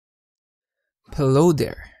Hello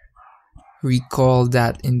there. Recall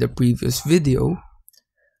that in the previous video,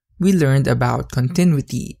 we learned about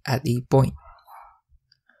continuity at a point.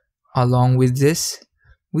 Along with this,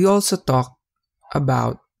 we also talked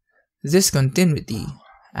about discontinuity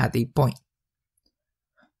at a point.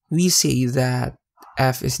 We say that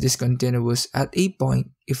f is discontinuous at a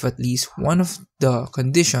point if at least one of the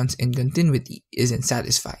conditions in continuity isn't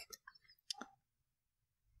satisfied.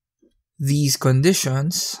 These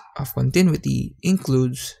conditions of continuity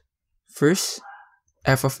includes first,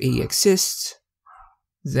 f of a exists,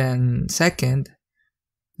 then second,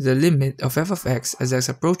 the limit of f of x as x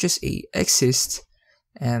approaches a exists,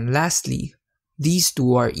 and lastly, these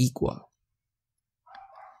two are equal.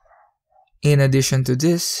 In addition to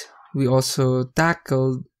this, we also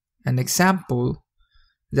tackled an example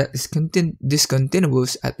that is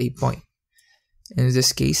discontinuous at a point. In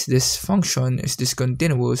this case, this function is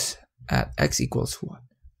discontinuous at x equals 1.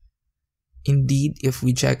 Indeed, if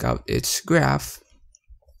we check out its graph,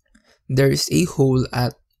 there is a hole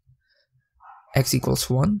at x equals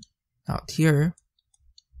 1 out here,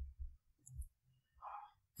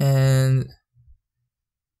 and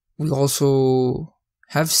we also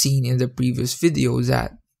have seen in the previous video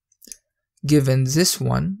that given this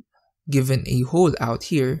one, given a hole out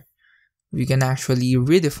here, we can actually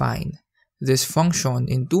redefine this function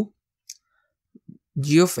into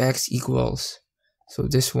g of x equals, so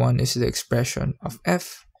this one is the expression of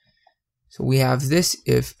f. So we have this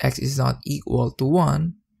if x is not equal to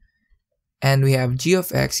 1, and we have g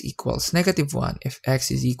of x equals -1 if x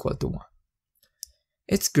is equal to 1.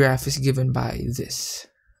 Its graph is given by this.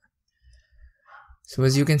 So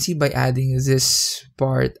as you can see, by adding this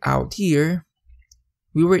part out here,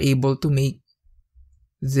 we were able to make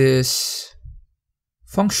this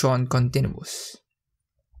function continuous.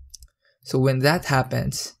 So when that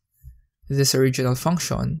happens, this original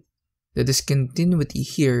function, the discontinuity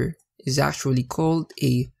here, is actually called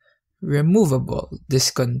a removable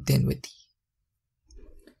discontinuity.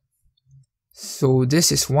 So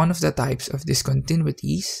this is one of the types of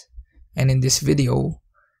discontinuities, and in this video,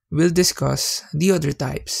 we'll discuss the other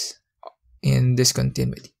types in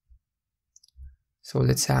discontinuity. So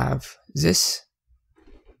let's have this.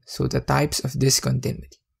 So the types of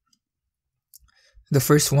discontinuity. The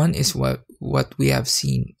first one is what we have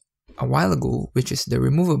seen a while ago, which is the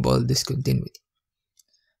removable discontinuity.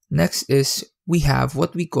 Next is we have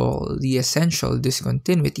what we call the essential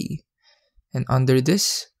discontinuity, and under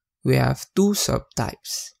this we have two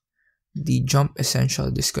subtypes, the jump essential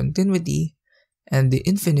discontinuity and the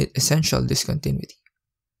infinite essential discontinuity.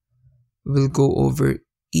 We'll go over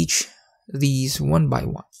each these one by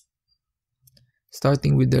one,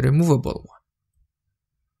 starting with the removable one.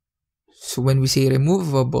 So when we say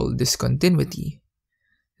removable discontinuity,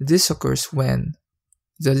 this occurs when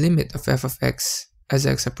the limit of f of x as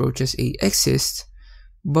x approaches a exists,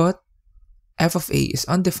 but f of a is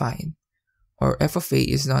undefined, or f of a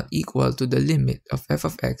is not equal to the limit of f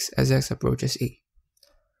of x as x approaches a.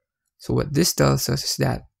 So what this tells us is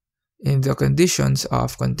that in the conditions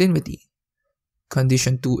of continuity,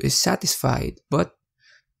 condition 2 is satisfied, but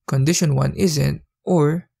condition 1 isn't,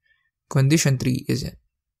 or condition 3 isn't.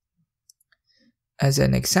 As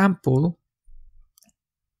an example,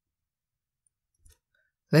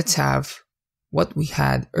 let's have what we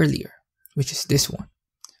had earlier, which is this one.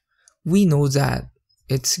 We know that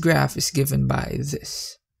its graph is given by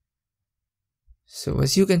this. So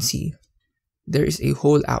as you can see, there is a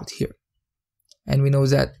hole out here. And we know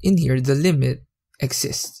that in here, the limit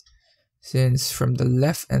exists, since from the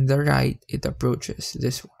left and the right, it approaches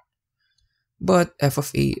this one. But f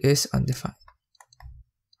of a is undefined.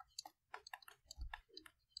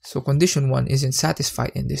 So condition 1 isn't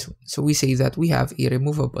satisfied in this one. So we say that we have a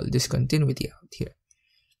removable discontinuity out here.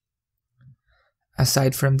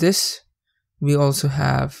 Aside from this, we also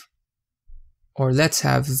have, or let's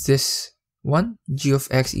have this one, g of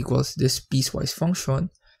x equals this piecewise function.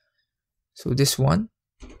 So this one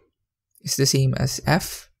is the same as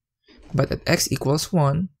f, but at x equals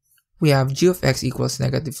 1, we have g of x equals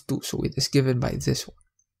 -2, so it is given by this one.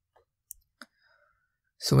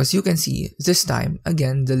 So as you can see, this time,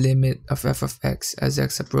 again, the limit of f of x as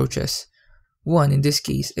x approaches 1 in this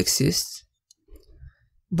case exists,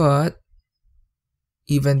 but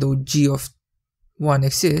even though g of 1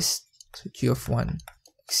 exists, so g of 1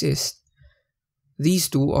 exists, these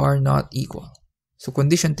two are not equal. So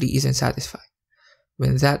condition 3 isn't satisfied.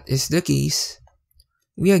 When that is the case,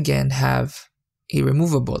 we again have a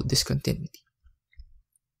removable discontinuity.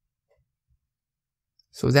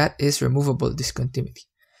 So that is removable discontinuity.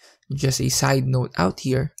 Just a side note out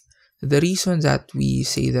here, the reason that we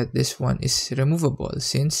say that this one is removable,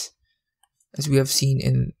 since as we have seen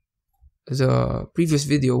in the previous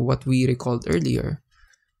video, what we recalled earlier,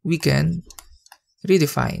 we can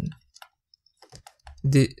redefine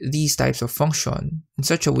these types of function in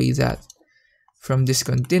such a way that from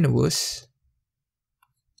discontinuous,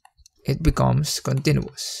 it becomes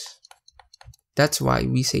continuous. That's why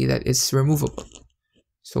we say that it's removable.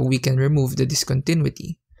 So we can remove the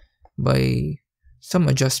discontinuity by some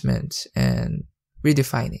adjustments and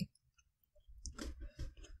redefining.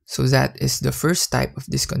 So that is the first type of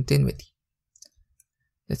discontinuity.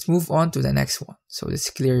 Let's move on to the next one. So let's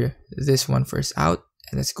clear this one first out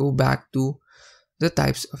and let's go back to the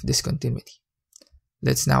types of discontinuity.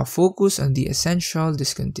 Let's now focus on the essential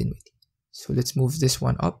discontinuity. So let's move this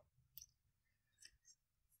one up.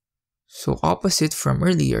 So opposite from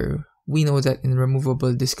earlier, we know that in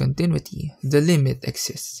removable discontinuity, the limit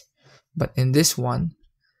exists. But in this one,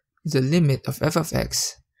 the limit of f of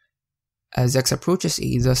x as x approaches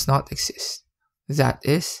a does not exist. That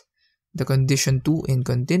is, the condition 2 in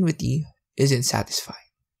continuity isn't satisfied.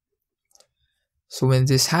 So when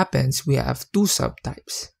this happens, we have two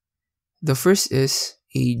subtypes. The first is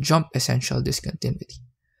a jump essential discontinuity.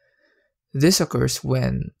 This occurs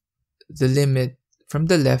when the limit from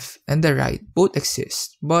the left and the right both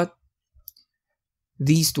exist, but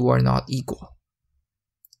these two are not equal.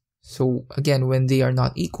 So again, when they are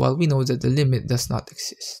not equal, we know that the limit does not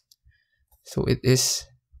exist. So it is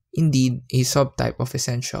indeed a subtype of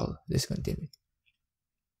essential discontinuity.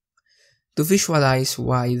 To visualize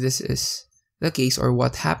why this is the case or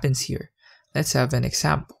what happens here, let's have an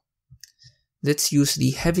example. Let's use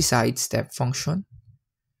the Heaviside step function.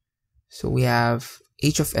 So we have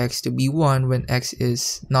h of x to be 1 when x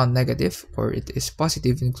is non-negative or it is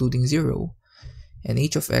positive including 0, and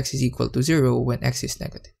h of x is equal to 0 when x is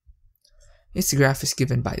negative. Its graph is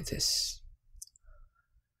given by this.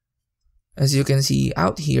 As you can see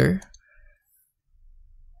out here,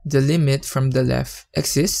 the limit from the left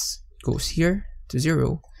exists, goes here to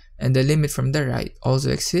 0, and the limit from the right also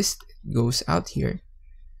exists, goes out here.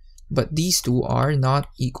 But these two are not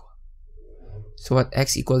equal. So at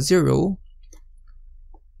x equals 0,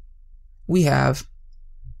 we have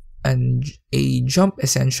a jump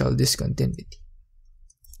essential discontinuity,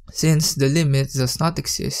 since the limit does not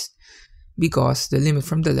exist because the limit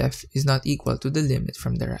from the left is not equal to the limit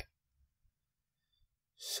from the right.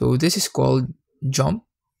 So this is called jump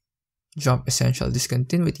essential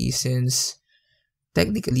discontinuity, since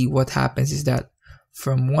technically what happens is that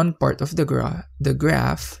from one part of the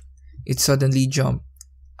graph, it suddenly jumped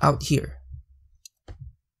out here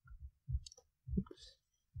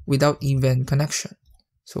without even connection.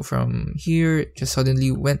 So from here, it just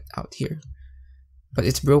suddenly went out here, but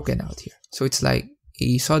it's broken out here. So it's like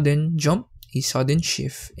a sudden jump, a sudden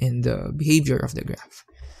shift in the behavior of the graph.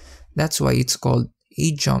 That's why it's called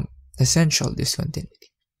a jump essential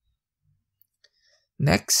discontinuity.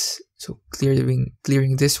 Next, so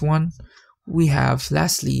clearing this one, we have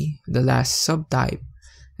lastly the last subtype,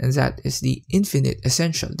 and that is the infinite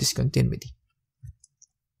essential discontinuity.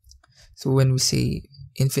 So when we say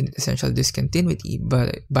infinite essential discontinuity,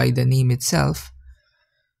 but by the name itself,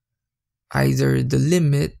 either the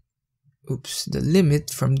limit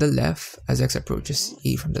from the left as x approaches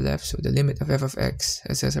a from the left, so the limit of f of x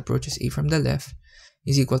as x approaches a from the left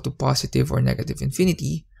is equal to positive or negative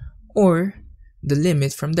infinity, or the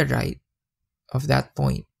limit from the right of that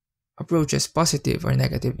point approaches positive or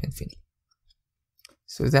negative infinity.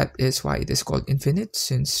 So that is why it is called infinite,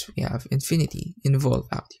 since we have infinity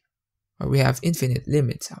involved out here, or we have infinite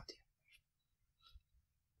limits out here.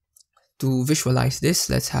 To visualize this,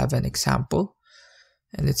 let's have an example,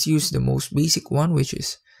 and let's use the most basic one, which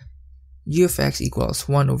is g of x equals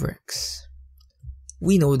 1 over x.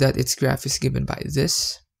 We know that its graph is given by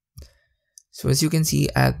this. So as you can see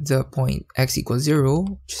at the point x equals 0,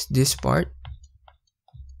 which is this part,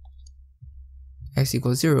 x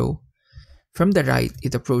equals 0, from the right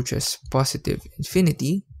it approaches positive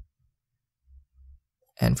infinity,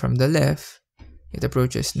 and from the left it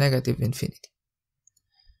approaches negative infinity.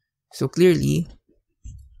 So clearly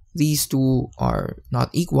these two are not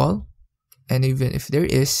equal, and even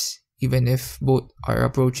if both are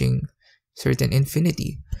approaching certain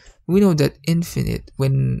infinity, we know that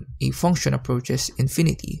when a function approaches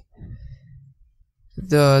infinity,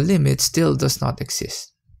 the limit still does not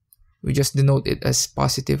exist. We just denote it as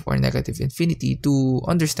positive or negative infinity to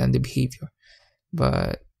understand the behavior.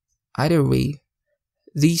 But either way,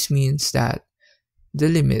 this means that the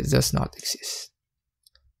limit does not exist.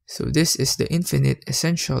 So this is the infinite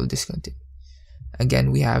essential discontinuity.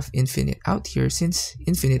 Again, we have infinite out here since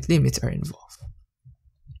infinite limits are involved.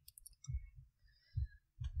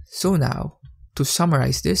 So now, to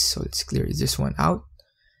summarize this, so let's clear this one out.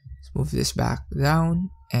 Let's move this back down,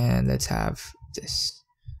 and let's have this.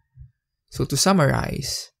 So to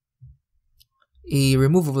summarize, a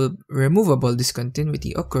removable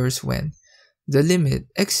discontinuity occurs when the limit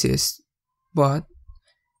exists, but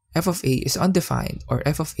f of a is undefined, or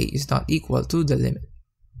f of a is not equal to the limit.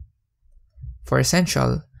 For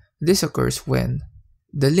essential, this occurs when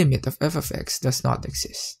the limit of f of x does not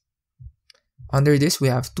exist. Under this, we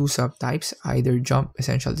have two subtypes, either jump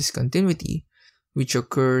essential discontinuity, which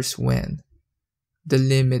occurs when the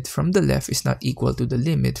limit from the left is not equal to the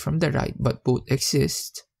limit from the right, but both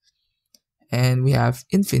exist. And we have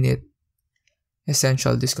infinite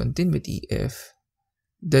essential discontinuity if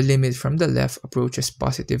the limit from the left approaches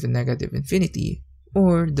positive and negative infinity,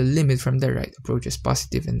 or the limit from the right approaches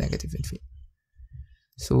positive and negative infinity.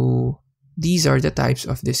 So these are the types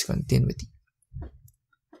of discontinuity.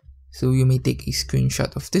 So you may take a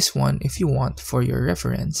screenshot of this one if you want for your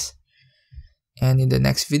reference. And in the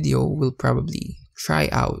next video, we'll probably try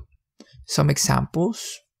out some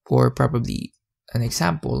examples, or probably an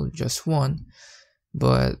example, just one,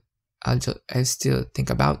 but I'll still think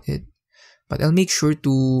about it. But I'll make sure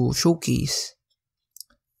to showcase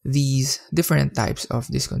these different types of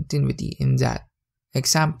discontinuity in that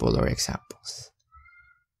example or examples.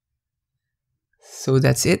 So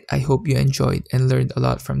that's it. I hope you enjoyed and learned a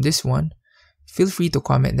lot from this one. Feel free to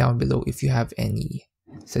comment down below if you have any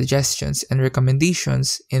suggestions and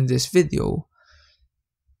recommendations in this video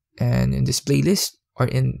and in this playlist, or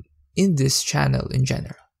in this channel in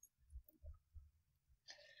general.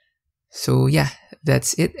 So yeah,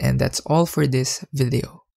 that's it, and that's all for this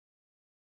video.